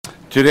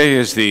Today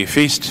is the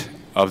feast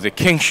of the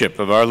Kingship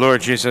of our Lord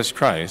Jesus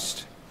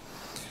Christ.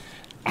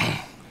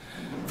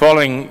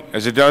 Falling,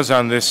 as it does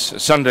on this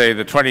Sunday,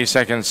 the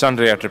 22nd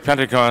Sunday after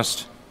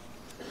Pentecost,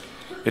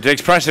 it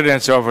takes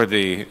precedence over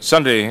the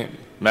Sunday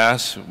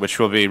Mass, which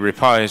will be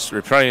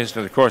reprised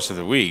in the course of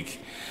the week.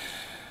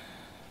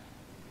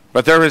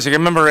 But there is a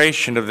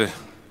commemoration of the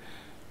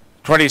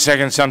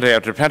 22nd Sunday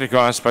after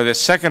Pentecost by the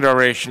second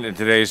oration in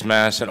today's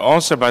Mass and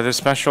also by the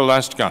special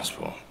last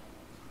Gospel.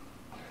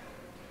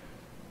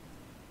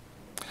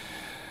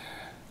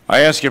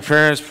 I ask your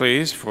prayers,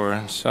 please,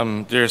 for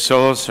some dear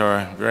souls who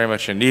are very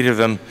much in need of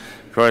them.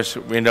 Of course,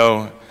 we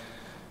know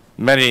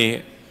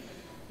many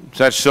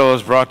such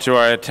souls brought to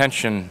our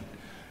attention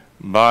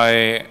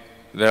by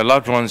their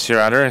loved ones here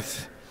on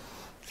earth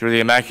through the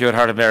Immaculate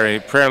Heart of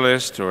Mary prayer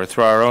list or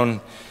through our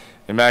own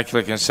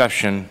Immaculate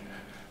Conception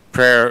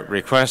prayer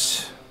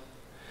requests.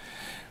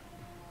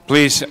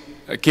 Please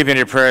keep in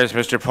your prayers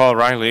Mr. Paul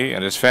Riley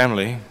and his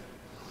family.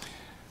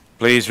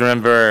 Please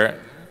remember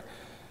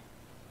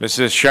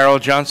Mrs.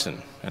 Cheryl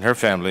Johnson and her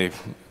family,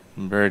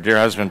 her dear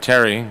husband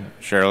Terry.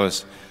 Cheryl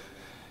is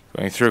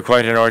going through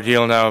quite an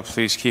ordeal now.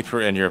 Please keep her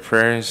in your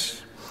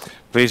prayers.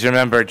 Please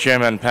remember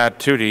Jim and Pat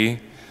Tootie,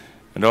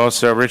 and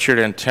also Richard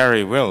and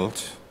Terry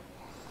Wilt.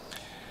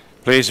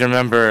 Please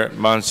remember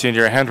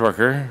Monsignor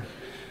Handworker,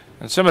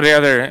 and some of the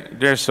other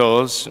dear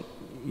souls,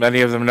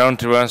 many of them known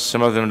to us,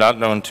 some of them not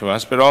known to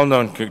us, but all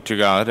known to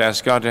God.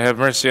 Ask God to have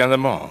mercy on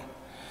them all.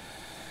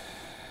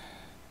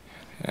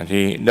 And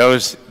He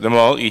knows them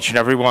all, each and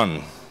every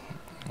one.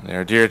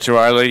 They're dear to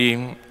Our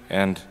Lady,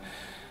 and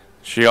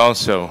she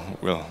also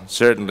will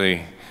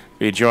certainly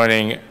be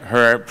joining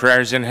her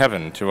prayers in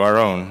heaven to our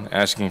own,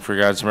 asking for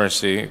God's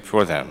mercy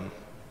for them.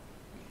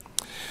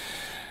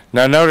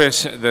 Now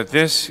notice that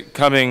this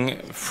coming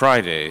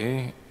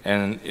Friday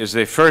is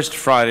the first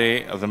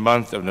Friday of the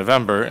month of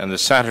November, and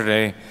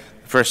the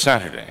first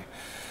Saturday.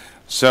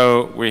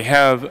 So we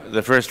have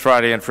the first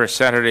Friday and first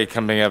Saturday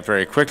coming up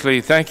very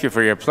quickly. Thank you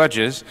for your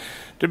pledges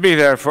to be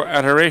there for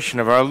adoration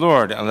of our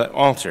Lord on the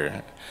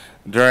altar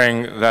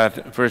during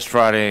that first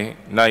Friday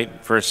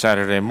night, first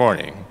Saturday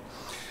morning.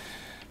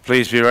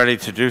 Please be ready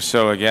to do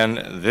so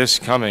again this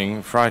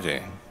coming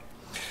Friday.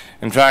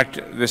 In fact,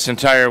 this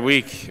entire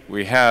week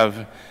we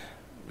have,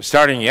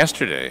 starting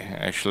yesterday,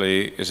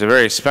 actually, is a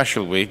very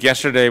special week.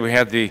 Yesterday we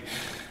had the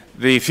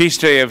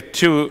feast day of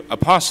two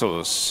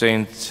apostles,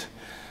 Saint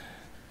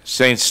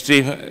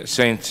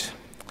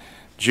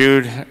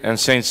Jude and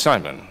Saint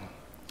Simon.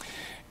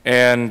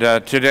 And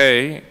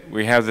today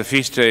we have the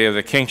feast day of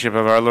the Kingship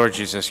of our Lord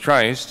Jesus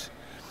Christ.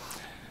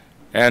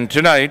 And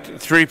tonight,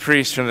 3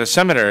 priests from the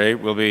seminary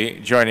will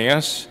be joining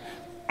us,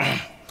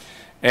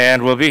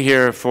 and will be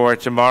here for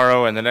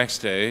tomorrow and the next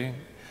day.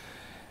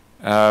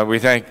 We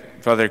thank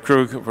Father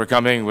Krug for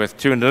coming with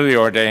 2 newly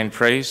ordained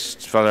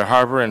priests, Father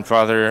Harbour and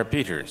Father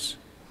Peters.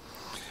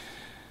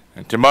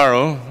 And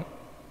tomorrow,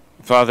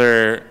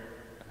 Father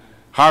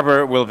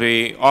Harbour will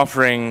be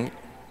offering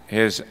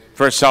his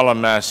first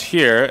solemn Mass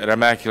here at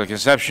Immaculate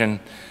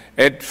Conception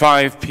at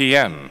 5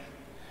 p.m.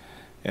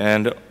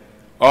 And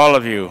all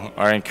of you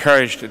are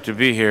encouraged to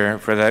be here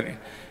for that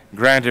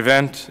grand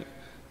event,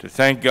 to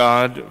thank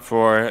God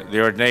for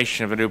the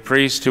ordination of a new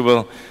priest who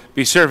will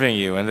be serving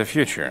you in the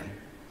future.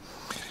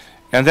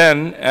 And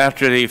then,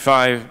 after the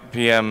 5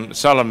 p.m.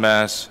 solemn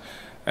Mass,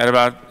 at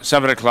about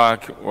 7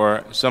 o'clock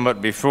or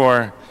somewhat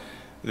before,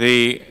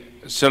 the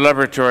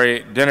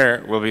celebratory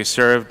dinner will be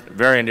served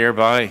very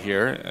nearby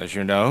here, as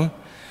you know.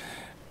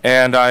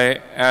 And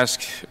I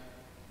ask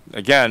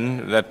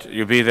again that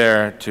you be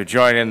there to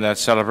join in that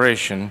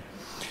celebration.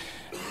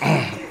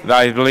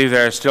 I believe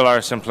there still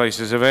are some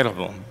places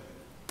available.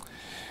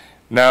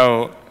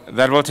 Now,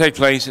 that will take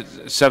place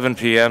at 7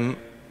 p.m.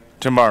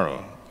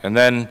 tomorrow. And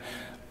then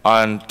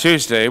on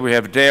Tuesday, we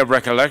have a day of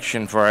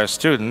recollection for our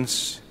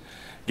students,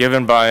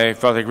 given by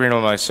Father Green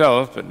and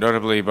myself, but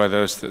notably by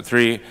those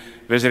 3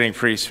 visiting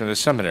priests from the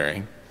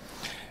seminary.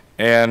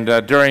 And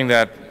during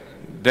that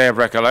day of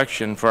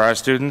recollection for our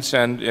students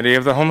and any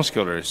of the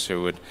homeschoolers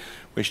who would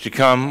wish to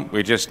come,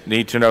 we just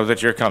need to know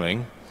that you're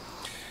coming,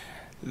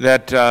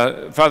 that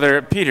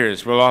Father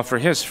Peters will offer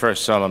his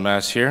first solemn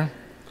Mass here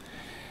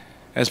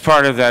as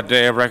part of that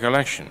day of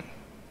recollection.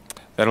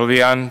 That will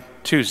be on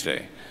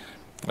Tuesday.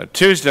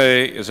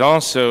 Tuesday is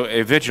also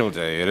a vigil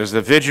day. It is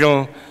the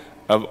vigil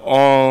of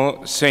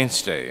All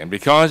Saints' Day. And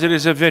because it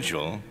is a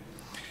vigil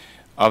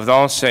of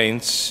All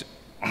Saints,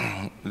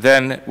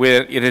 then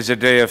it is a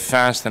day of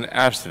fast and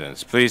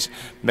abstinence. Please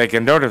make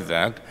a note of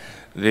that.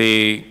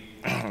 The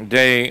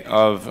day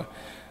of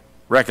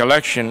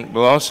recollection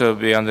will also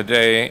be on the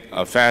day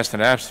of fast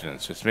and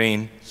abstinence, which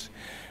means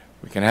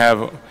we can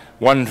have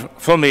one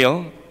full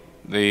meal,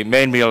 the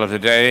main meal of the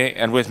day,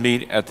 and with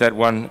meat at that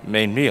one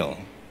main meal.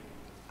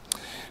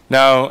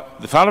 Now,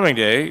 the following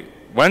day,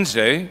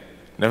 Wednesday,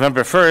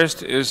 November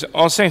 1st, is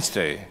All Saints'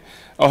 Day,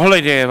 a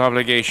holy day of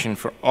obligation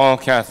for all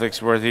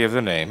Catholics worthy of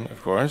the name,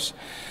 of course.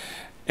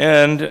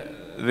 And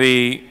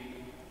the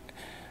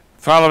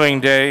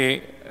following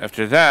day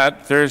after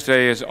that,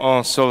 Thursday, is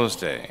All Souls'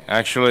 Day.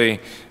 Actually,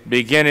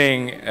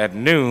 beginning at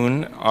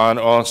noon on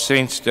All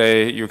Saints'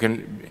 Day, you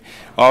can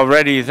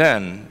already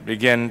then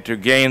begin to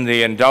gain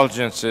the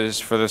indulgences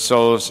for the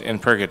souls in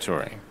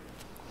purgatory.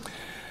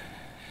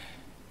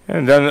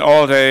 And then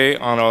all day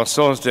on All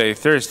Souls' Day,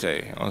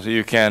 Thursday, also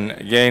you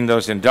can gain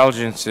those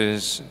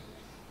indulgences.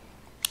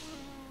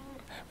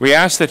 We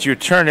ask that you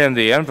turn in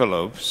the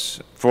envelopes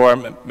for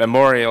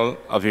memorial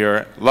of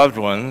your loved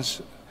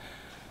ones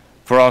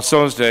for All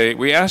Souls' Day.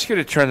 We ask you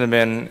to turn them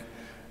in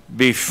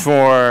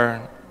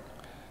before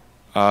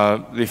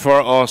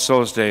All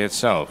Souls' Day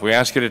itself. We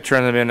ask you to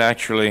turn them in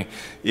actually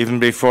even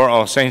before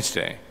All Saints'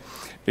 Day,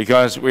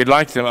 because we'd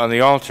like them on the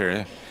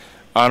altar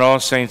on All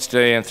Saints'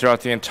 Day and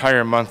throughout the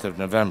entire month of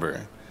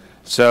November.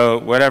 So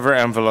whatever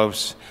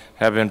envelopes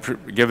have been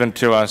given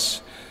to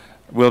us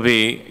will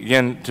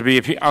begin to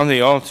be on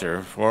the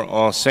altar for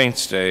All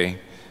Saints' Day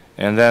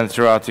and then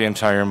throughout the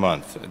entire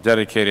month,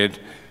 dedicated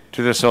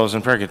to the souls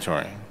in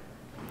purgatory.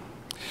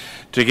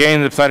 To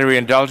gain the plenary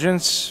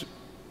indulgence,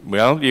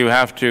 well, you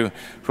have to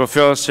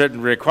fulfill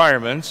certain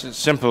requirements, as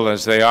simple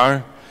as they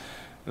are.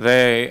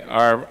 They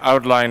are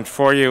outlined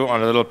for you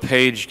on a little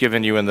page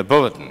given you in the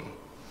bulletin.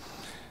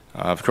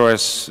 Of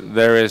course,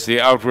 there is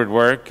the outward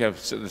work of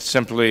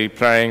simply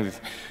praying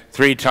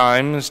 3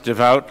 times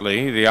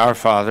devoutly the Our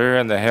Father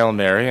and the Hail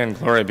Mary and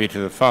Glory be to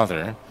the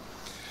Father.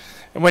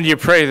 And when you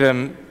pray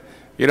them,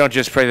 you don't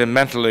just pray them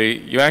mentally,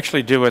 you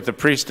actually do what the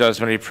priest does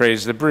when he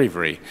prays the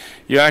breviary.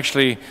 You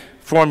actually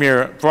form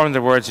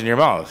the words in your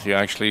mouth.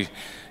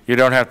 You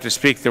don't have to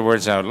speak the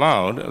words out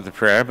loud of the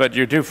prayer, but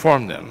you do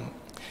form them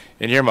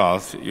in your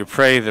mouth. You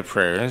pray the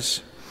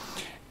prayers,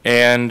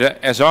 and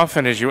as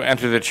often as you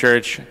enter the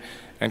church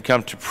and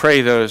come to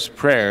pray those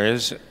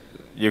prayers,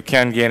 you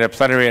can gain a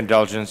plenary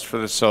indulgence for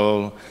the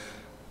soul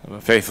of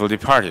a faithful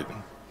departed.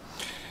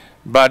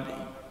 But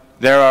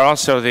there are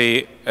also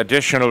the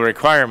additional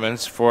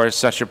requirements for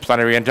such a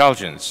plenary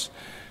indulgence: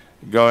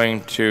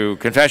 going to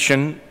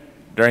confession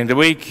during the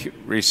week,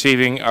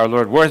 receiving our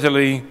Lord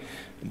worthily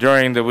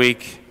during the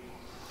week,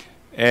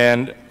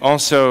 and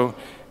also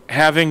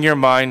having your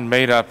mind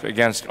made up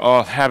against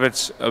all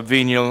habits of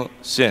venial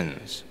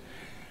sins.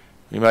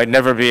 We might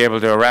never be able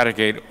to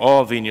eradicate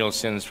all venial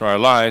sins from our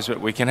lives, but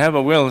we can have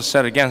a will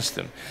set against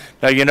them.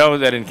 Now, you know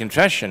that in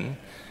confession,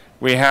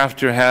 we have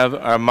to have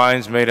our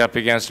minds made up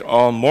against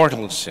all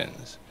mortal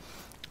sins.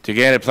 To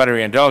gain a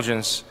plenary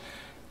indulgence,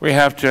 we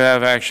have to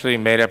have actually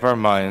made up our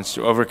minds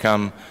to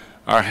overcome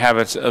our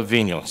habits of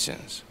venial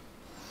sins.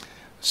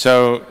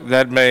 So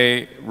that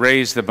may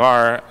raise the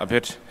bar a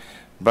bit,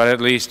 but at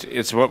least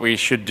it's what we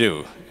should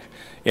do.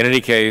 In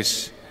any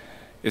case,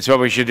 it's what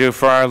we should do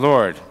for our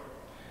Lord,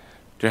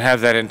 to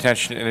have that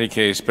intention in any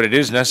case, but it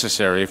is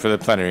necessary for the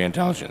plenary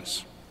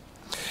indulgence.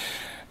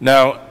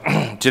 Now,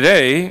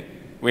 today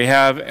we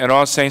have an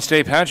All Saints'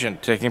 Day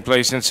pageant taking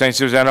place in St.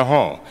 Susanna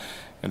Hall,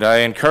 and I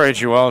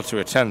encourage you all to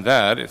attend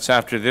that. It's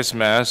after this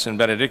Mass and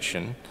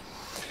benediction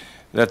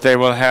that they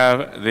will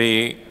have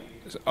the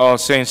All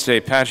Saints' Day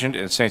pageant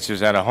in St.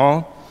 Susanna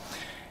Hall,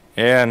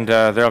 and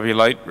there will be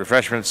light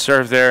refreshments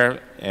served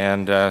there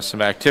and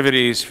some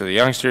activities for the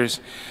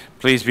youngsters.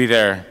 Please be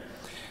there.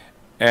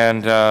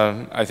 And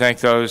I thank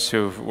those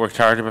who've worked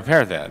hard to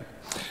prepare that.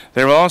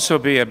 There will also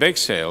be a bake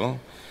sale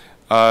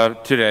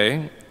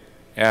today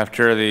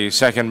after the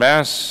second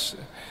Mass.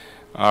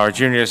 Our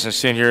juniors and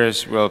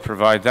seniors will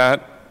provide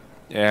that,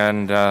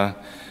 and that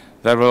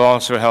will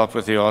also help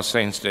with the All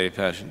Saints' Day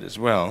pageant as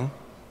well,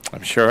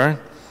 I'm sure.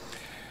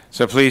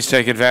 So please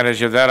take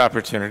advantage of that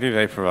opportunity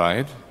they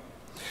provide.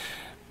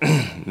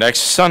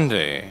 Next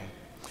Sunday,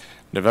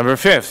 November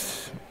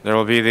 5th, there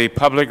will be the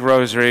public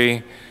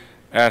rosary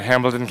at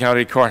Hamilton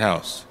County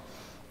Courthouse.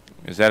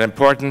 Is that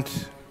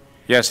important?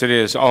 Yes, it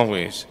is,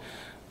 always.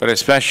 But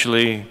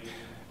especially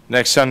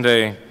next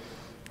Sunday,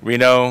 we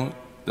know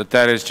that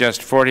that is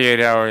just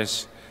 48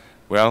 hours,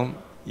 well,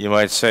 you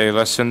might say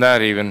less than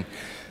that even,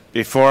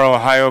 before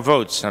Ohio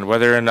votes on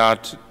whether or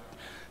not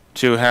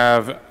to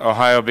have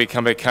Ohio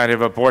become a kind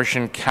of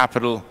abortion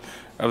capital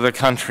of the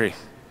country.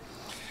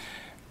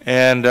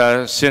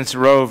 And since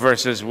Roe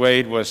versus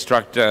Wade was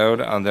struck down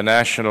on the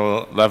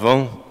national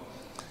level,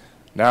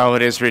 now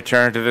it is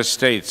returned to the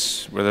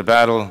states, where the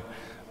battle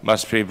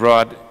must be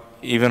brought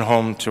even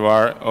home to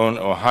our own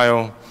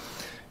Ohio,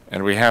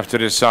 and we have to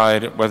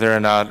decide whether or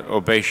not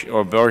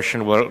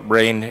abortion will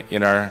reign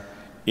in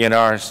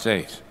our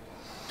state.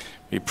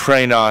 We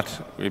pray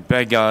not, we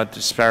beg God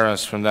to spare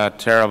us from that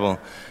terrible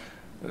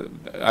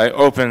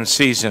open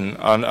season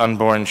on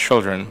unborn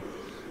children,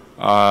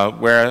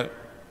 where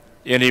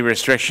any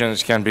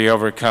restrictions can be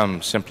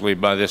overcome simply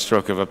by the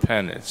stroke of a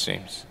pen, it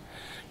seems.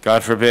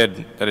 God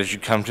forbid that it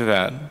should come to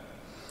that.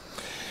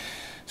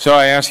 So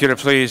I ask you to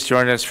please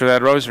join us for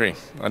that rosary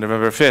on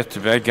November 5th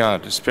to beg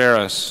God to spare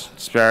us,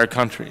 spare our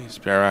country,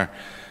 spare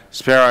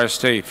our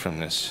state from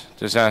this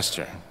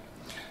disaster,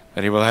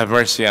 that He will have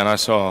mercy on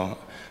us all,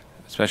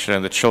 especially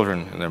on the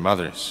children and their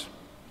mothers.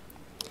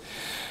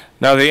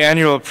 Now, the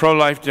annual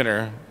pro-life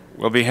dinner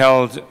will be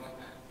held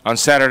on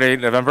Saturday,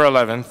 November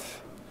 11th.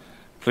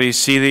 Please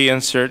see the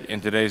insert in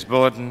today's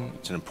bulletin.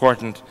 It's an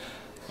important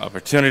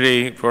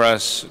opportunity for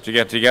us to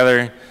get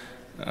together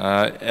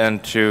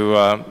and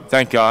to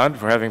thank God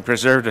for having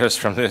preserved us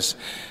from this,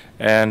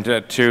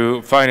 and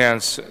to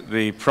finance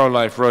the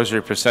pro-life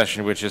rosary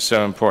procession, which is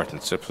so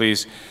important. So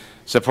please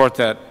support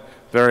that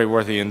very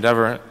worthy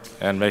endeavor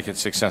and make it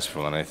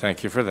successful, and I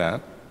thank you for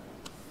that.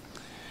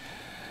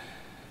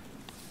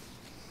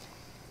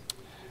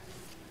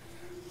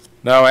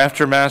 Now,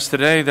 after Mass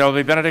today, there will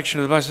be benediction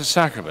of the Blessed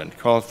Sacrament,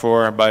 called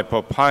for by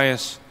Pope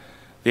Pius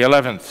XI,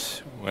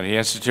 when he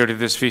instituted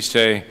this feast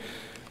day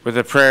with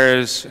the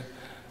prayers,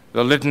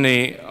 the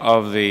litany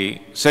of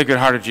the Sacred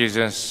Heart of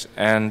Jesus,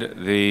 and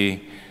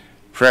the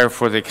prayer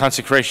for the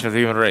consecration of the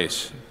human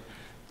race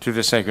to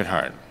the Sacred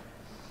Heart.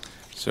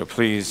 So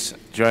please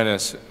join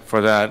us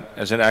for that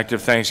as an act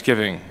of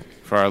thanksgiving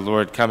for our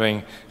Lord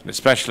coming, and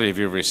especially if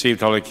you've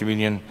received Holy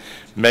Communion,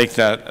 make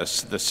that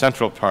the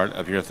central part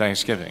of your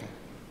thanksgiving.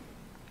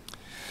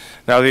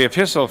 Now, the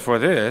epistle for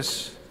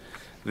this,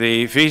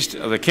 the feast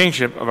of the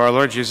Kingship of our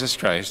Lord Jesus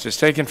Christ, is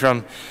taken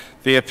from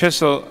the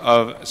epistle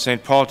of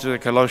St. Paul to the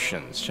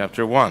Colossians,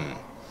 chapter 1.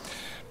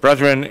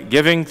 Brethren,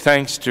 giving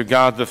thanks to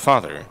God the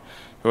Father,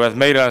 who hath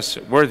made us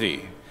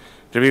worthy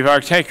to be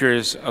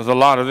partakers of the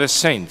lot of the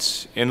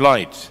saints in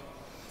light,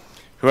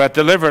 who hath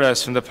delivered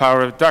us from the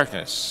power of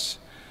darkness,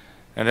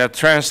 and hath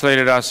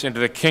translated us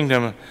into the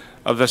kingdom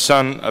of the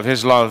Son of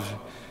his love,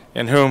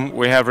 in whom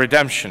we have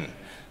redemption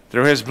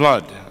through his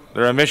blood,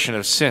 the remission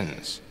of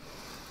sins,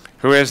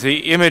 who is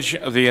the image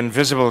of the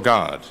invisible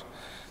God,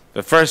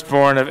 the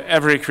firstborn of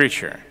every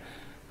creature.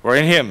 For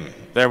in him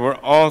there were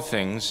all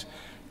things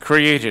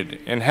created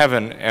in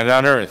heaven and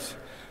on earth,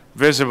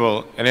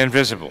 visible and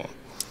invisible,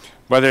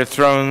 whether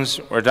thrones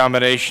or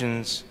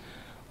dominations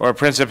or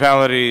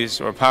principalities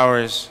or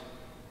powers.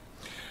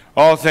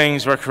 All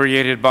things were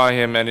created by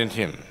him and in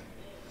him.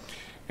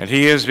 And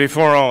he is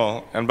before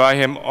all, and by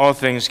him all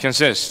things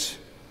consist.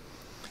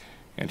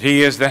 And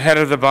he is the head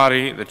of the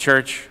body, the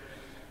church,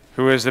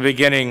 who is the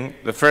beginning,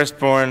 the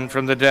firstborn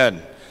from the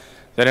dead,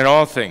 that in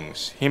all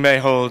things he may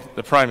hold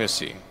the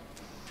primacy.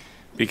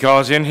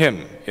 Because in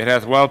him it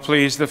hath well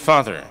pleased the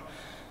Father,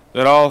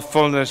 that all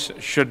fullness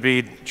should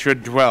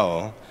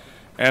dwell,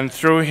 and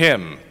through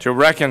him to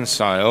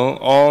reconcile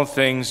all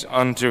things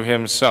unto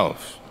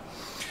himself,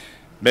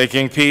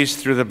 making peace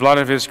through the blood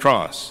of his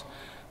cross,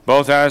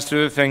 both as to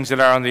the things that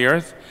are on the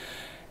earth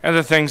and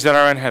the things that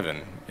are in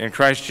heaven, in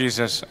Christ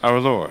Jesus our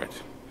Lord.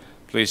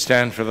 Please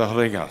stand for the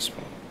Holy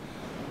Gospel.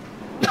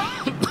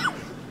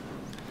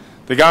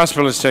 The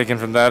Gospel is taken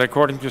from that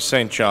according to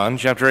St. John,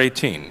 chapter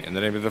 18. In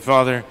the name of the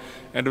Father,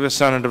 and of the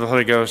Son, and of the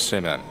Holy Ghost.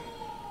 Amen.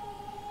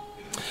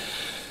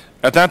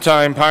 At that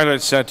time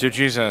Pilate said to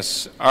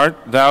Jesus, Art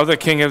thou the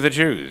King of the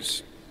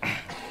Jews?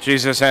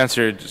 Jesus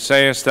answered,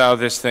 Sayest thou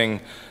this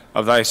thing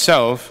of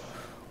thyself,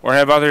 or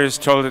have others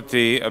told it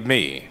thee of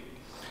me?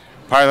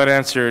 Pilate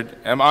answered,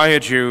 Am I a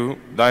Jew?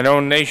 Thine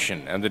own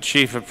nation and the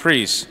chief of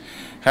priests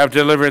have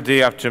delivered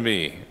thee up to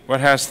me. What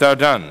hast thou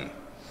done?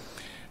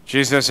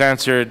 Jesus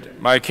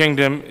answered, My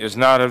kingdom is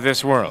not of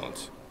this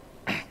world.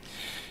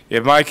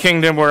 If my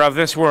kingdom were of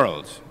this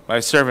world, my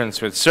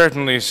servants would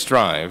certainly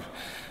strive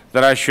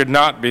that I should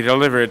not be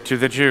delivered to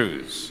the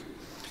Jews.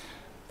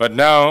 But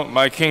now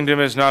my kingdom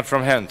is not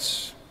from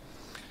hence.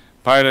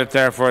 Pilate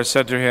therefore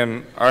said to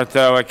him, Art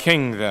thou a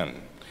king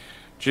then?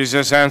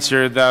 Jesus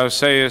answered, Thou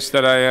sayest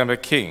that I am a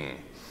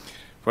king.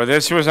 For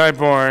this was I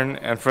born,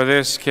 and for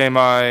this came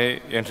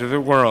I into the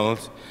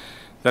world,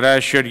 that I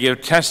should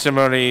give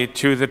testimony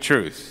to the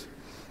truth.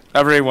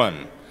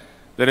 Everyone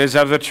that is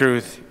of the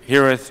truth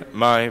heareth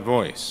my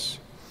voice.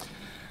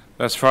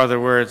 Thus far the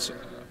words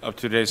of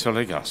today's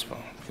Holy Gospel.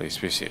 Please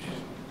be seated.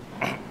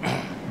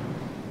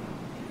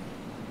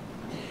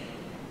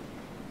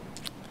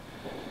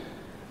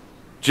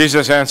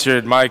 Jesus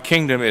answered, My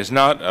kingdom is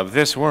not of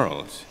this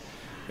world.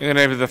 In the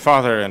name of the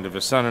Father, and of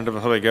the Son, and of the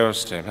Holy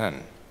Ghost.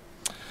 Amen.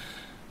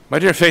 My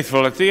dear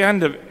faithful, at the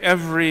end of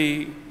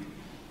every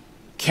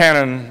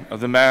canon of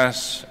the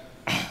Mass,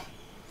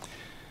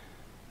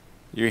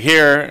 you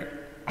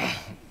hear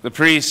the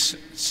priests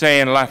say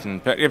in Latin,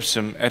 per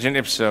ipsum et in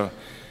ipso,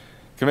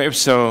 cum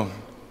ipso.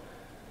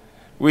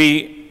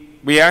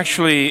 We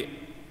actually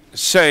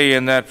say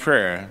in that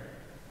prayer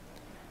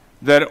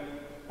that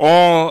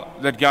all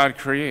that God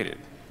created,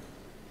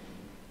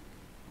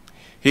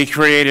 he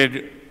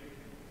created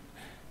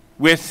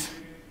with,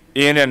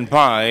 in, and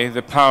by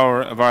the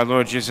power of our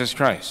Lord Jesus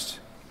Christ.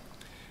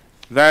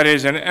 That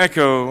is an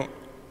echo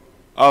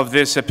of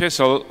this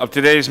epistle of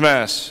today's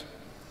Mass.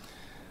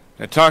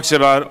 It talks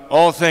about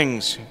all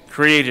things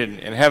created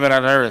in heaven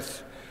and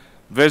earth,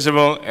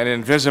 visible and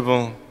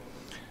invisible,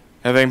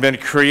 having been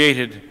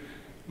created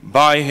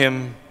by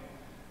him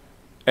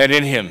and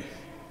in him,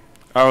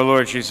 our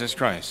Lord Jesus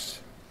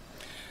Christ.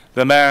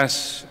 The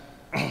Mass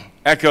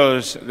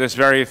echoes this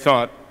very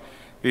thought,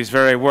 these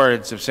very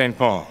words of St.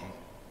 Paul.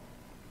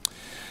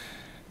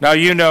 Now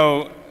you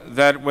know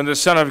that when the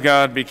Son of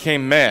God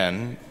became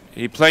man,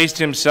 he placed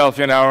himself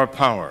in our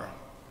power.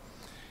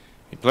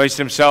 He placed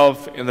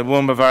himself in the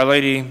womb of Our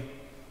Lady,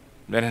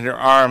 then in her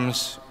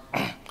arms,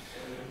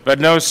 But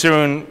no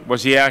sooner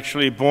was he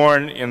actually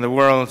born in the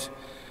world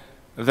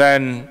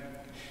than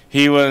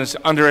he was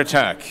under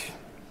attack.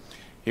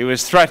 He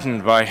was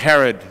threatened by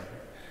Herod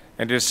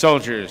and his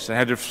soldiers and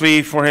had to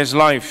flee for his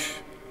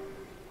life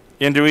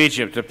into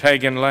Egypt, a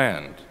pagan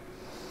land.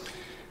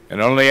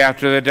 And only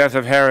after the death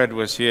of Herod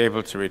was he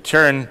able to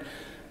return,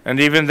 and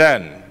even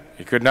then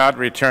he could not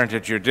return to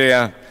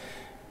Judea.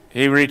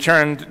 He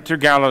returned to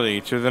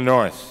Galilee, to the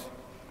north,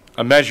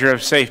 a measure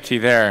of safety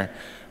there,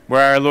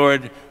 where our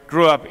Lord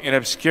grew up in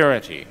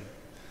obscurity,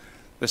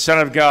 the Son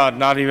of God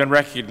not even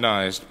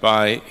recognized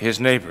by his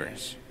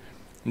neighbors,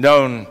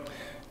 known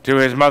to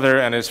his mother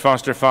and his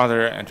foster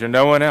father and to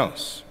no one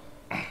else.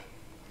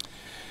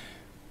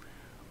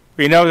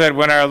 We know that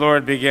when our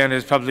Lord began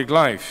his public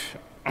life,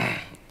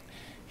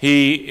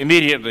 he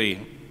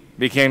immediately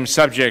became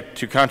subject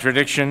to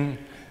contradiction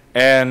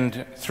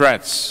and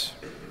threats.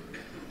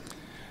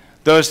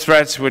 Those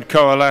threats would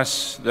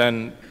coalesce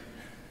then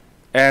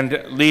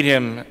and lead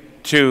him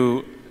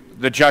to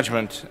the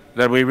judgment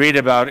that we read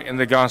about in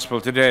the gospel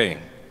today,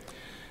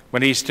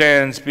 when he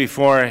stands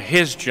before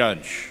his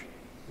judge,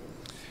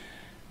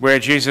 where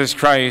Jesus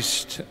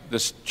Christ,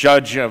 the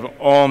judge of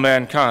all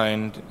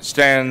mankind,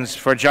 stands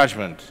for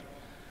judgment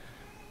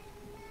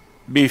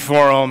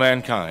before all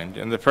mankind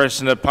in the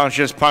person of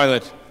Pontius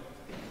Pilate,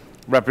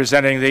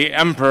 representing the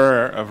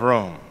emperor of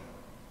Rome.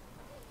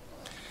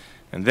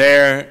 And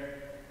there,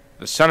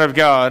 the Son of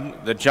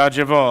God, the judge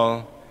of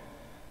all,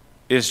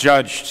 is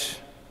judged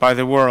by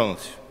the world.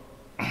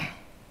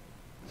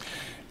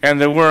 And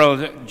the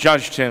world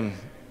judged him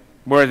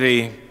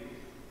worthy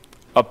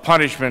of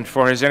punishment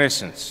for his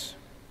innocence,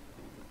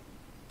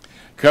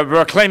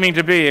 proclaiming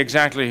to be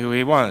exactly who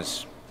he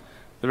was,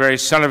 the very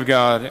Son of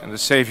God and the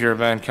Savior of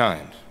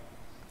mankind.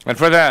 And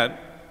for that,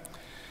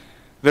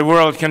 the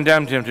world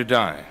condemned him to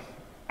die.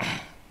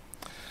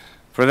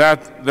 For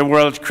that, the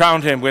world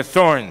crowned him with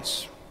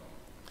thorns.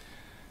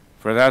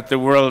 For that, the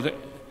world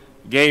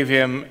gave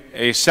him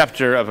a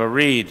scepter of a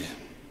reed.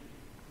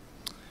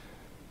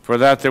 For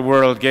that, the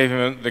world gave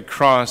him the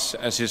cross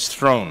as his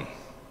throne,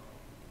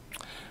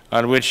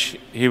 on which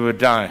he would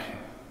die.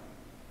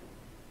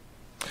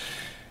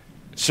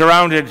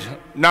 Surrounded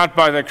not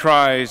by the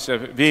cries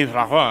of Vive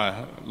le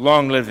roi,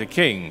 long live the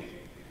king,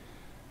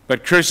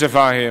 but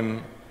crucify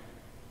him,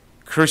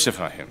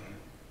 crucify him.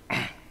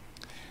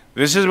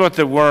 This is what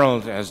the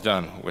world has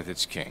done with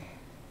its king.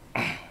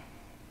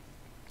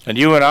 And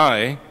you and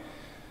I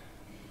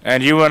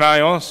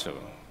also,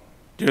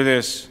 do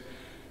this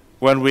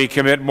when we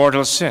commit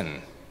mortal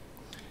sin,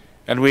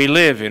 and we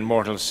live in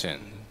mortal sin,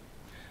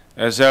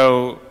 as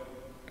though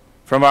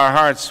from our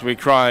hearts we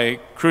cry,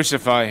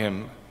 crucify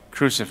him,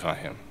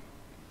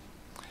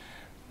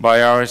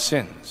 by our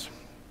sins.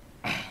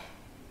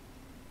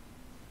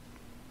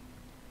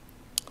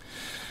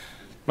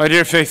 My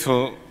dear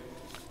faithful,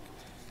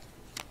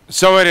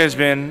 so it has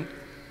been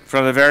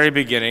from the very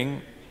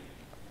beginning,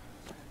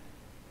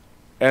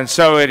 and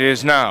so it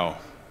is now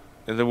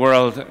in the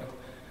world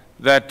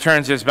that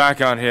turns its back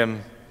on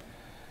him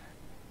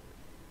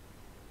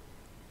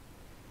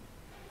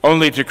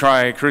only to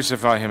cry,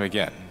 crucify him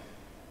again.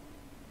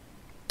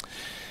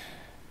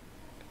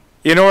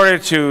 In order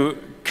to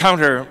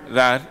counter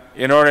that,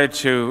 in order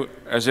to,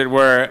 as it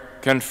were,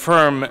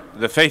 confirm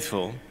the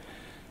faithful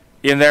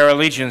in their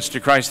allegiance to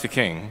Christ the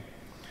King,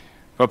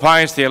 Pope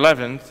Pius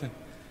XI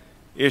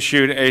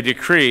issued a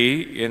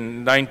decree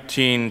in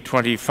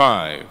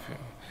 1925,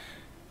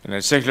 an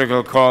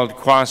encyclical called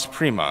Quas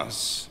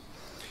Primas,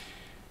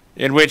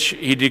 in which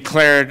he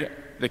declared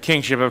the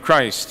kingship of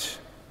Christ.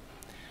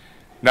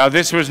 Now,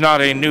 this was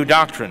not a new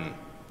doctrine.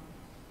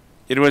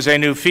 It was a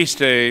new feast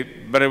day,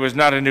 but it was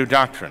not a new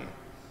doctrine.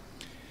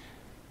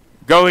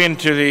 Go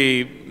into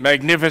the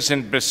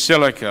magnificent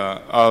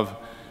basilica of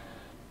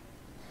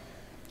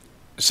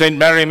St.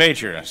 Mary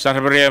Major, Santa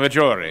Maria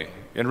Maggiore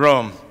in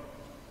Rome,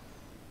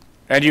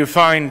 and you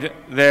find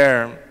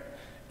there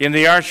in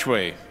the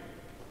archway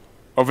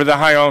over the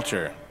high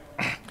altar,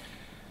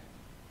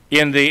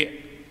 in the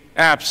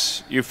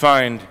apse, you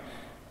find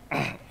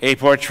a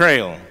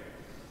portrayal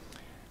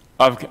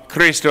of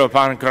Christo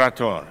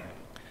Pancrator,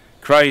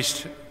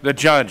 Christ the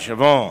judge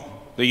of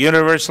all, the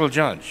universal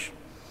judge,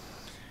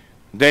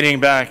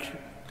 dating back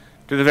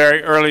to the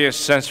very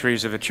earliest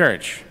centuries of the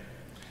church.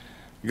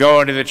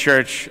 Go into the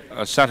church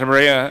of Santa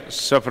Maria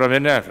sopra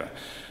Minerva.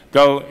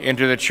 Go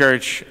into the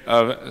church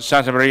of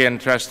Santa Maria in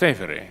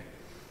Trastevere,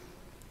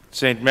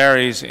 St.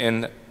 Mary's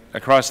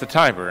across the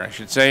Tiber, I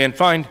should say, and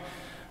find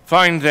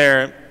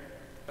there,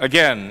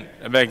 again,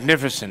 a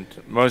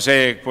magnificent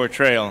mosaic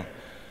portrayal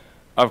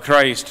of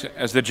Christ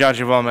as the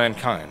judge of all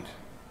mankind.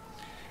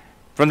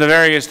 From the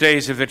various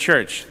days of the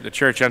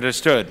church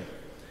understood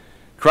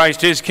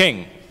Christ is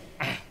king.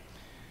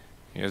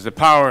 He has the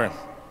power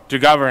to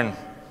govern,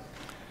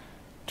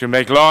 to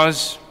make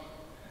laws,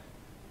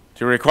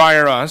 to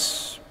require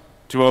us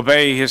to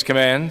obey his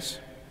commands.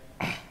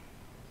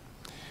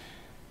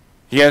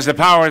 He has the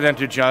power then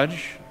to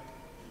judge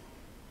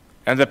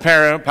and the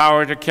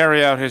power to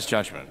carry out his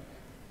judgment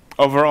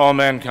over all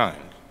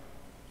mankind.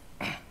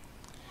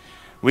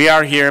 We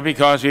are here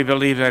because we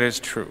believe that it's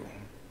true.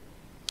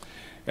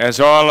 As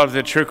all of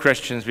the true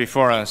Christians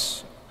before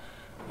us,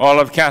 all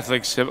of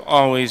Catholics have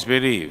always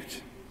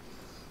believed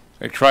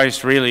that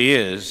Christ really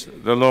is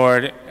the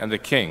Lord and the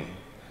King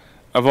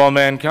of all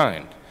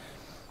mankind.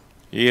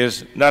 He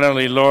is not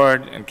only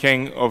Lord and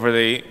King over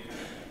the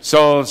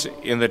souls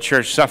in the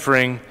church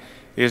suffering,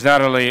 he is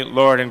not only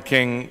Lord and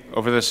King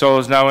over the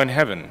souls now in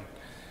heaven,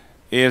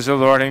 he is the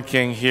Lord and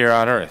King here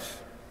on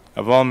earth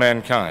of all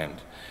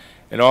mankind.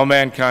 And all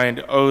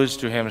mankind owes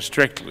to him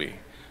strictly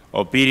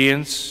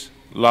obedience,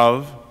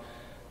 love,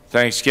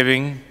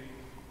 thanksgiving.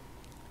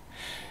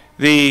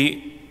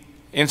 The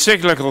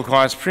encyclical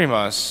Quas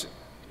Primas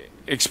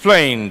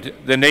explained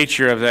the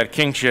nature of that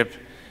kingship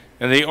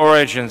and the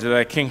origins of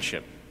that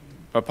kingship.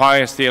 Pope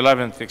Pius XI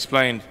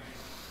explained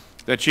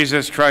that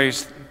Jesus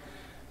Christ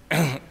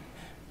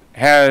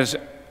has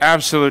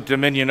absolute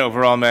dominion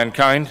over all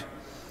mankind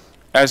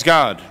as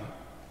God,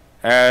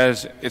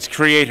 as its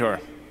creator.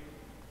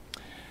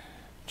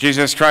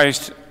 Jesus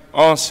Christ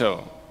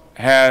also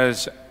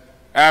has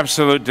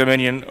absolute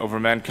dominion over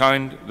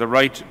mankind, the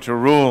right to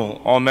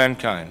rule all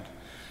mankind,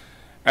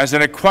 as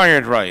an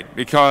acquired right,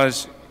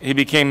 because he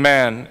became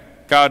man,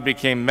 God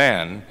became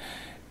man,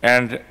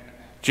 and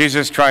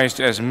Jesus Christ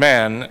as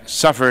man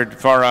suffered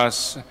for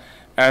us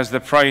as the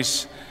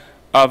price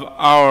of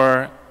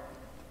our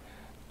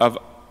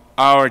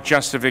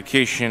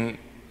justification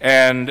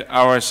and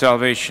our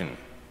salvation.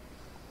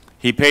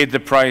 He paid the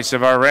price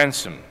of our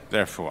ransom,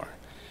 therefore.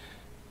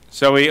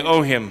 So we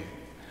owe him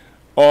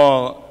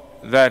all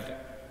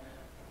that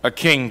a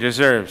king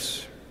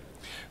deserves.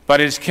 But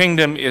his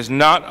kingdom is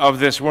not of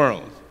this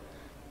world.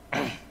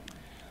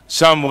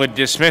 Some would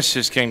dismiss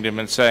his kingdom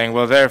and saying,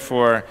 well,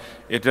 therefore,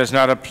 it does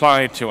not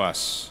apply to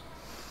us.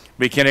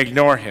 We can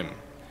ignore him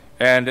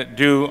and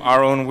do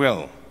our own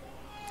will.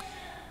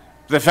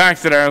 The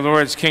fact that our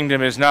Lord's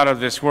kingdom is not of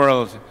this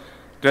world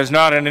does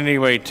not in any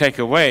way take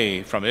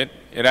away from it.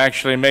 It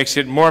actually makes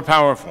it more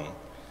powerful.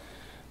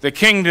 The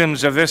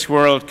kingdoms of this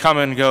world come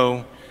and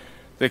go.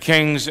 The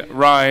kings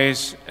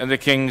rise and the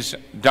kings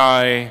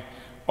die,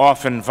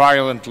 often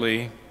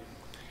violently,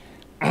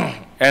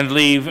 and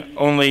leave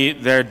only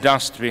their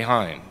dust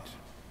behind.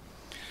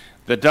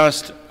 The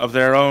dust of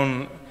their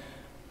own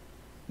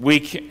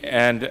weak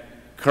and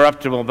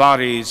corruptible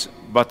bodies,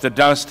 but the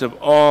dust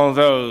of all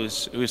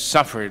those who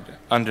suffered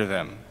under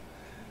them.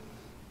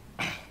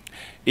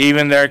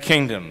 Even their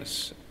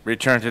kingdoms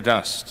return to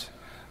dust.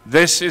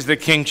 This is the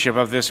kingship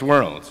of this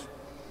world.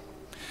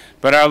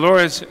 But our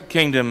Lord's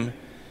kingdom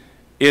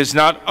is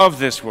not of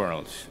this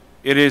world.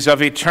 It is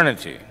of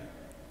eternity.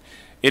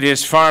 It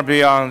is far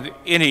beyond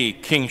any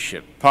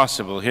kingship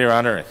possible here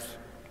on earth.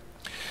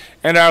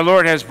 And our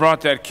Lord has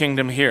brought that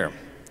kingdom here.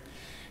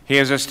 He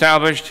has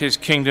established his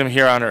kingdom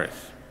here on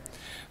earth.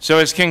 So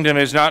his kingdom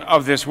is not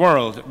of this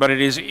world, but it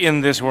is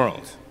in this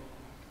world.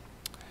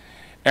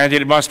 And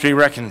it must be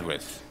reckoned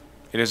with.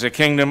 It is a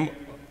kingdom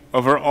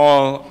over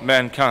all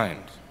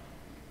mankind,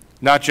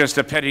 not just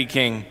a petty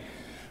king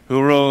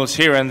who rules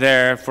here and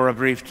there for a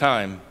brief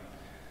time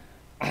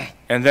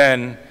and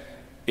then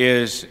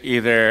is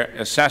either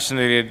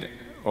assassinated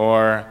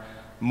or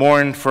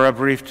mourned for a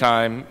brief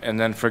time and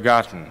then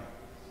forgotten.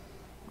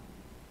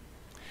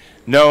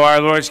 No,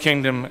 our Lord's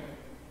kingdom,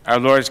 our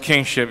Lord's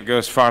kingship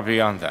goes far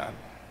beyond that.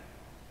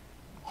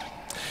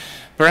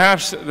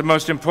 Perhaps the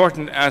most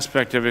important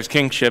aspect of his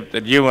kingship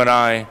that you and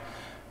I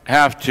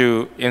have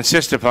to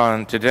insist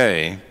upon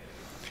today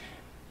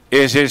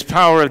is his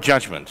power of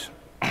judgment.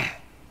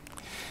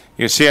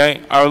 You see,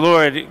 our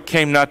Lord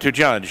came not to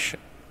judge.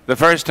 The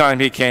first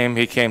time he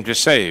came to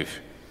save.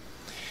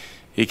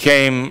 He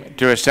came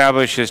to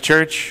establish his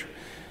church.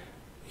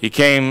 He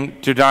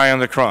came to die on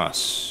the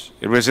cross.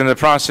 It was in the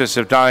process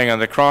of dying on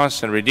the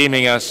cross and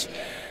redeeming us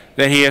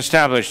that he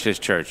established his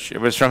church. It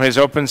was from his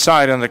open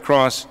side on the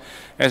cross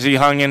as he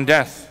hung in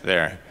death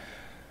there,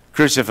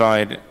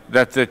 crucified,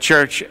 that the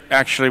church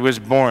actually was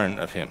born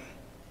of him.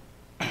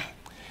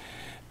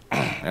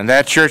 And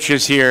that church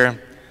is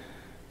here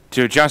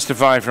to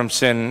justify from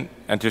sin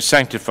and to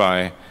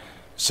sanctify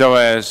so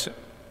as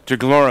to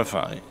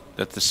glorify,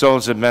 that the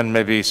souls of men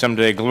may be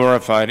someday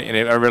glorified in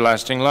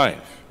everlasting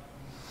life.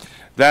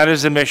 That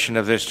is the mission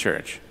of this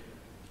church.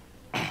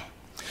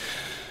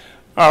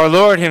 Our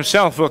Lord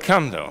himself will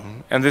come, though,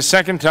 and the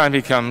second time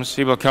he comes,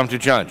 he will come to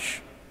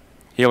judge.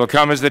 He will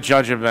come as the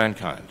judge of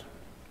mankind.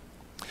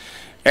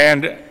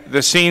 And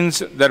the scenes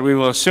that we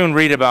will soon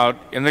read about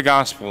in the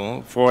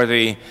gospel for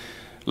the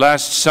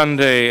last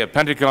Sunday of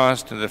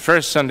Pentecost and the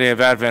first Sunday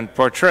of Advent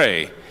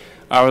portray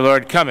our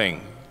Lord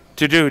coming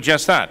to do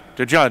just that,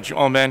 to judge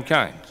all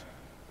mankind.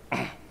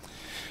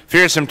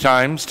 Fearsome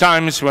times,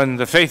 times when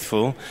the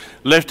faithful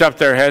lift up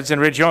their heads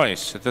and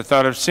rejoice at the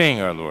thought of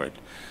seeing our Lord.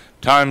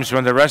 Times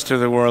when the rest of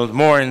the world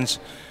mourns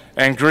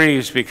and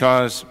grieves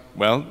because,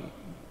 well,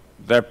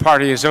 their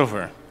party is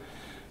over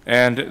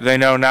and they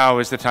know now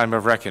is the time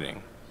of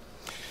reckoning.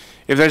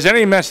 If there's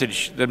any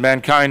message that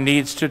mankind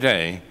needs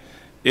today,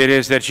 it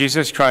is that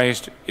Jesus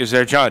Christ is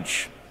their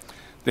judge,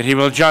 that he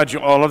will judge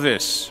all of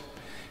this.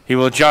 He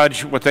will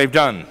judge what they've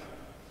done.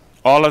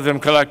 all of them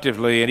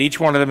collectively and each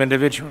one of them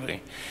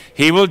individually.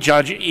 He will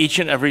judge each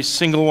and every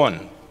single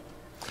one.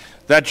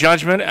 That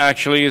judgment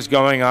actually is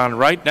going on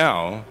right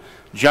now,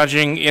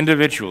 judging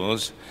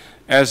individuals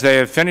as they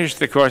have finished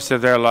the course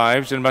of their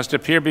lives and must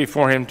appear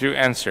before him to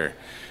answer,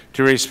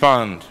 to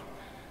respond,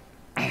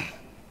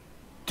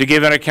 to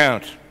give an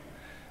account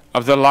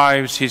of the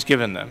lives he's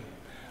given them,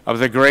 of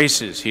the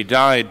graces he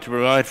died to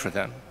provide for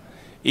them.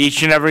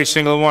 Each and every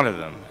single one of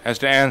them has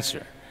to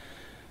answer,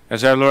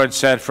 as our Lord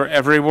said, for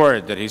every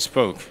word that he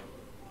spoke,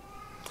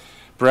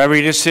 for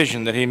every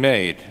decision that he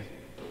made.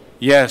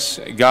 Yes,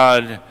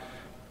 God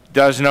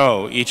does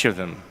know each of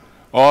them,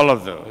 all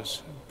of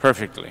those,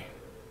 perfectly.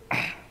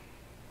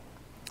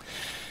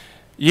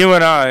 You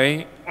and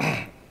I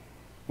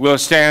will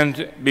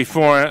stand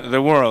before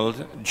the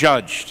world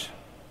judged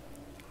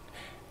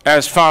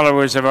as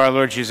followers of our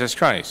Lord Jesus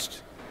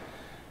Christ.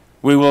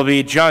 We will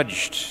be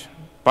judged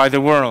by the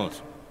world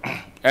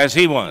as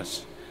he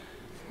was.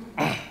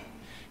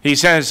 He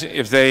says,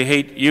 if they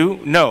hate you,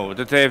 know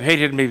that they have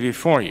hated me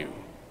before you.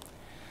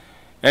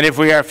 And if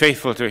we are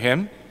faithful to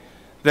him,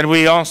 then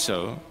we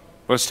also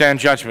will stand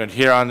judgment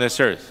here on this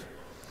earth.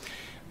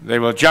 They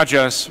will judge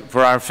us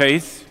for our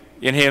faith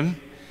in him.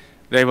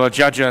 They will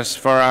judge us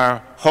for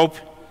our hope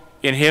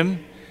in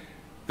him.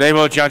 They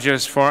will judge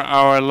us for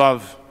our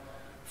love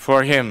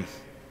for him.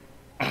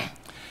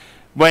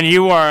 When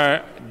you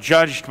are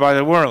judged by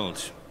the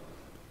world,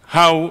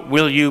 how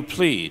will you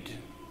plead?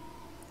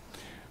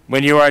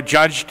 When you are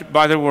judged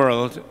by the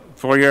world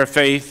for your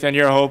faith and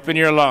your hope and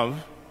your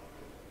love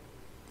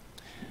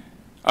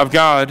of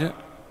God,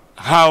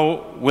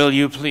 how will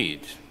you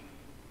plead?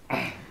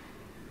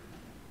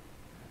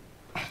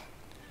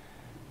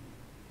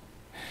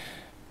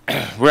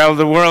 Well,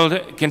 the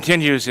world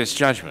continues its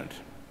judgment.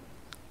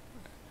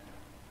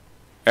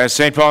 As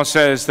St. Paul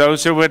says,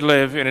 those who would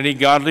live in any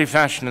godly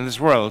fashion in this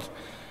world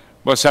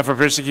will suffer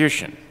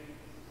persecution.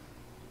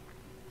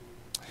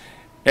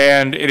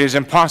 And it is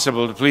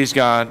impossible to please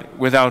God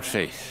without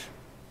faith.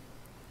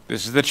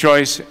 This is the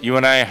choice you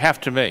and I have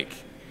to make.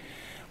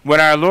 When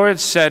our Lord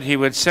said he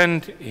would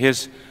send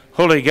his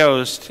Holy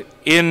Ghost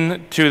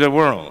into the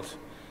world,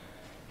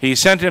 he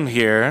sent him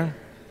here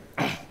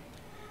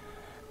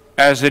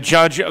as the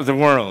judge of the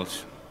world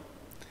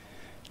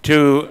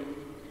to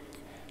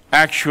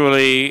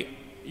actually,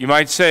 you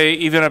might say,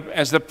 even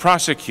as the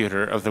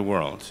prosecutor of the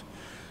world,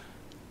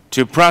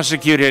 to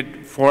prosecute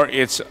it for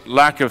its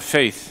lack of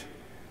faith,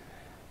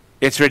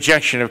 its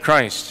rejection of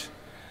Christ.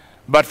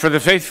 But for the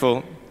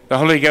faithful, the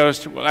Holy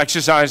Ghost will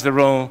exercise the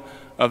role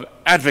of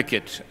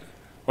advocate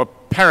or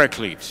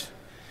paraclete.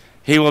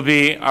 He will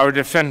be our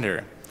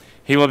defender.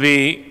 He will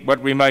be what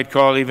we might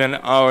call even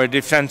our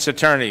defense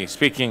attorney,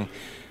 speaking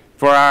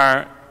for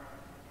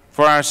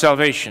our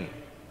salvation.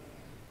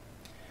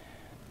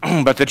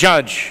 But the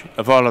judge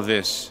of all of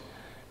this,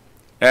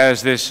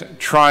 as this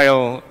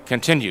trial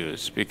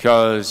continues,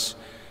 because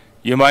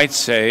you might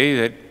say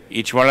that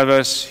each one of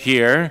us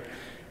here,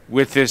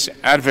 with this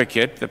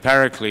advocate, the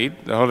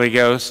paraclete, the Holy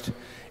Ghost,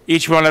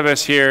 each one of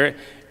us here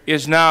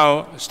is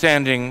now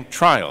standing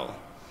trial.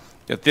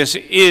 That this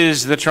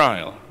is the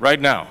trial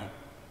right now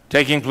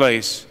taking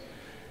place,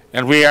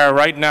 and we are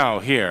right now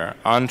here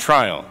on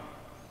trial.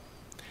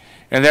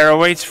 And there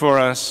awaits for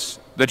us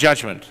the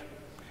judgment.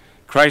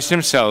 Christ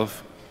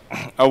himself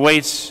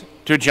awaits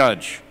to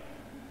judge.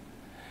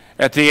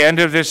 At the end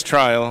of this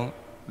trial,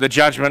 the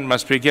judgment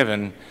must be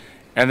given,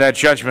 and that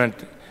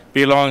judgment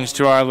belongs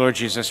to our Lord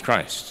Jesus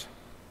Christ.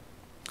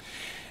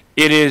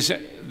 It is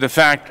the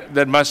fact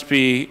that must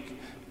be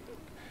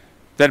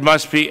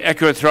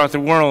echoed throughout the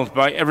world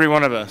by every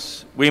one of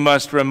us. We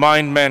must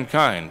remind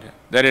mankind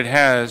that it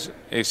has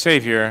a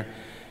Savior,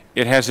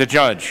 it has a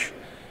judge,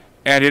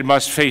 and it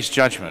must face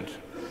judgment.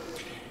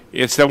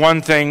 It's the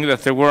one thing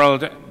that the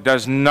world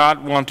does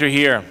not want to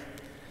hear.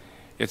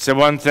 It's the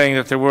one thing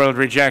that the world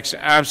rejects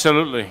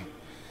absolutely.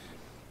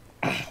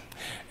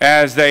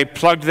 As they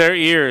plugged their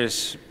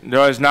ears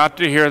so as not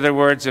to hear the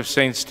words of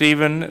St.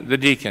 Stephen the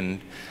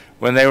deacon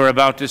when they were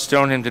about to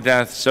stone him to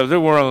death, so the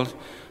world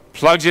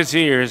plugs its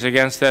ears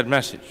against that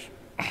message,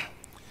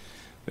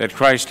 that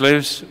Christ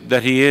lives,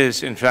 that he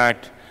is, in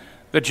fact,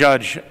 the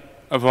judge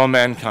of all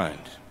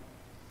mankind,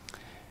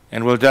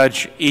 and will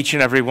judge each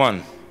and every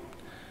one.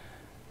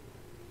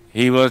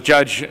 He will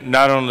judge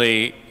not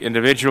only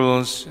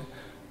individuals,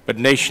 but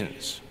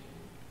nations.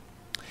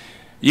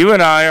 You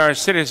and I are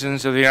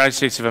citizens of the United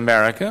States of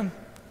America,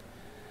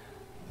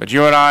 but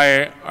you and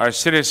I are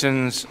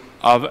citizens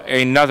of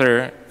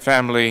another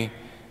family,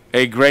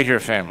 a greater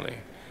family,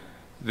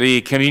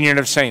 the communion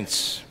of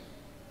saints.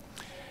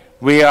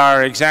 We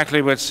are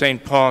exactly what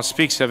St. Paul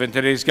speaks of in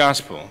today's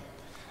gospel,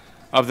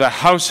 of the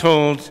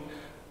household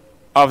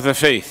of the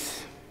faith.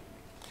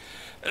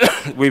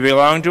 We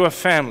belong to a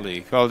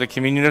family called the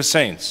communion of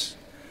saints.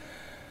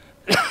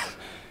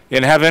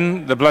 In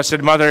heaven, the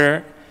Blessed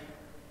Mother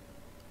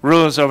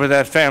rules over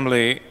that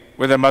family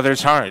with a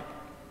mother's heart.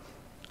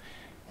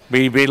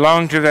 We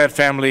belong to that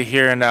family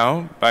here and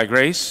now by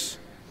grace.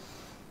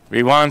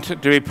 We want to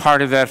be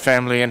part of that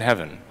family in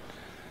heaven.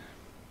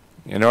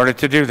 In order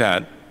to do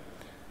that,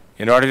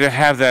 in order to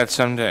have that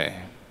someday,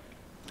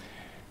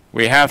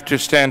 we have to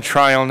stand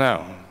trial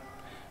now,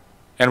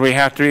 and we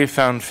have to be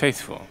found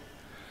faithful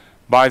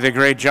by the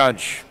great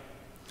judge.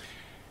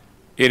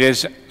 It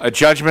is a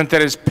judgment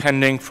that is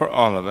pending for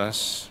all of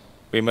us.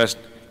 We must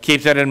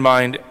keep that in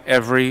mind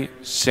every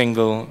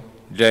single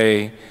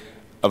day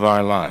of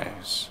our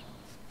lives.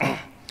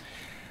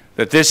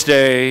 That this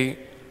day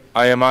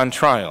I am on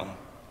trial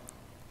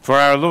for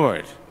our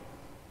Lord,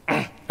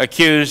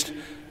 accused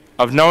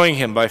of knowing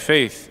him by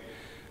faith,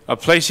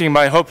 of placing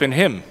my hope in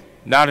him,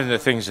 not in the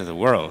things of the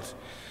world,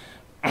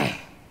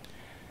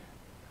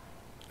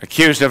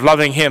 accused of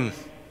loving him.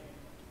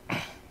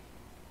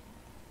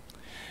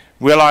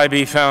 Will I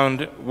be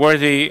found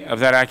worthy of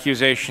that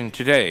accusation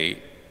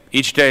today,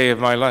 each day of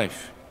my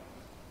life?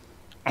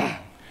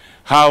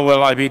 How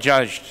will I be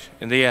judged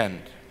in the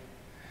end?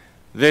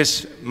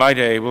 This, my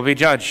day, will be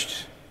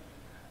judged.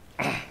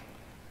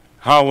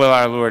 How will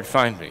our Lord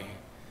find me?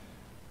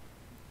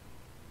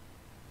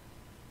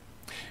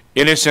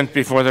 Innocent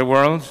before the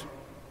world?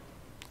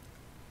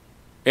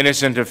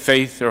 Innocent of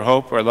faith or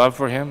hope or love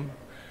for him?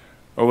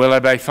 Or will I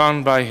be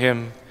found by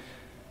him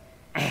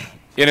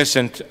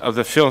innocent of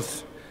the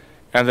filth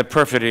and the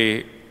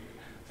perfidy,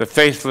 the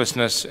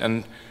faithlessness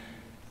and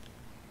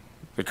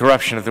the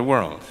corruption of the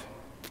world?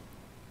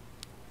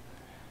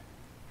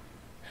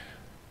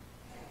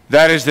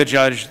 That is the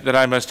judge that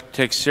I must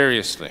take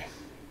seriously.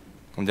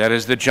 And that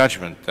is the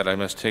judgment that I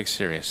must take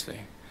seriously.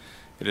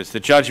 It is the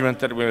judgment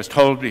that we must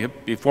hold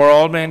before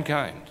all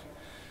mankind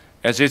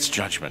as its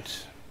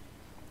judgment,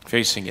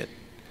 facing it.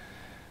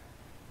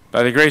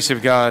 By the grace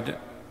of God,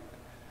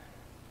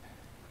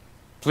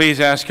 please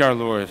ask our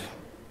Lord,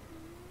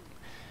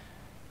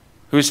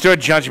 who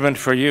stood judgment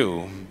for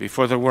you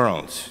before the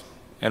world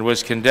and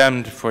was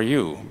condemned for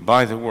you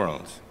by the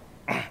world.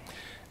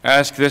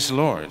 Ask this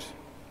Lord,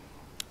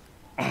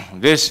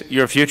 this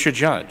your future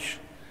judge,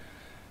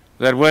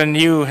 that when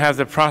you have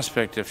the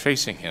prospect of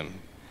facing him,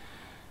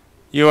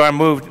 you are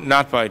moved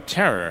not by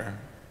terror,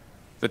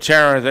 the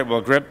terror that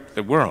will grip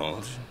the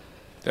world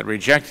that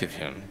rejected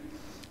him,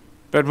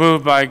 but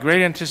moved by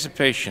great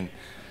anticipation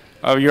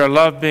of your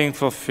love being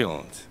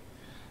fulfilled.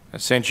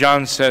 As St.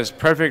 John says,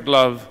 perfect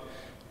love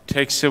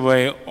takes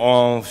away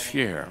all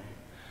fear.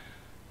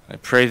 I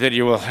pray that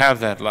you will have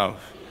that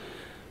love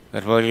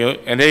that will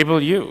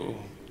enable you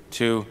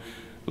to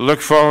look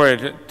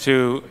forward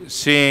to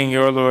seeing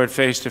your Lord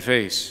face to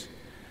face,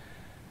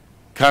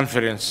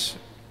 confident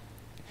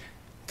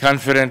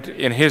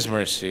in his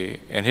mercy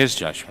and his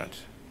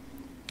judgment,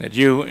 that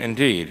you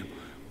indeed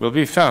will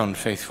be found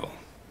faithful.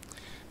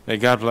 May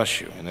God bless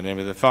you. In the name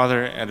of the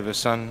Father, and of the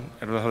Son,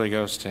 and of the Holy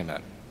Ghost,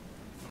 amen.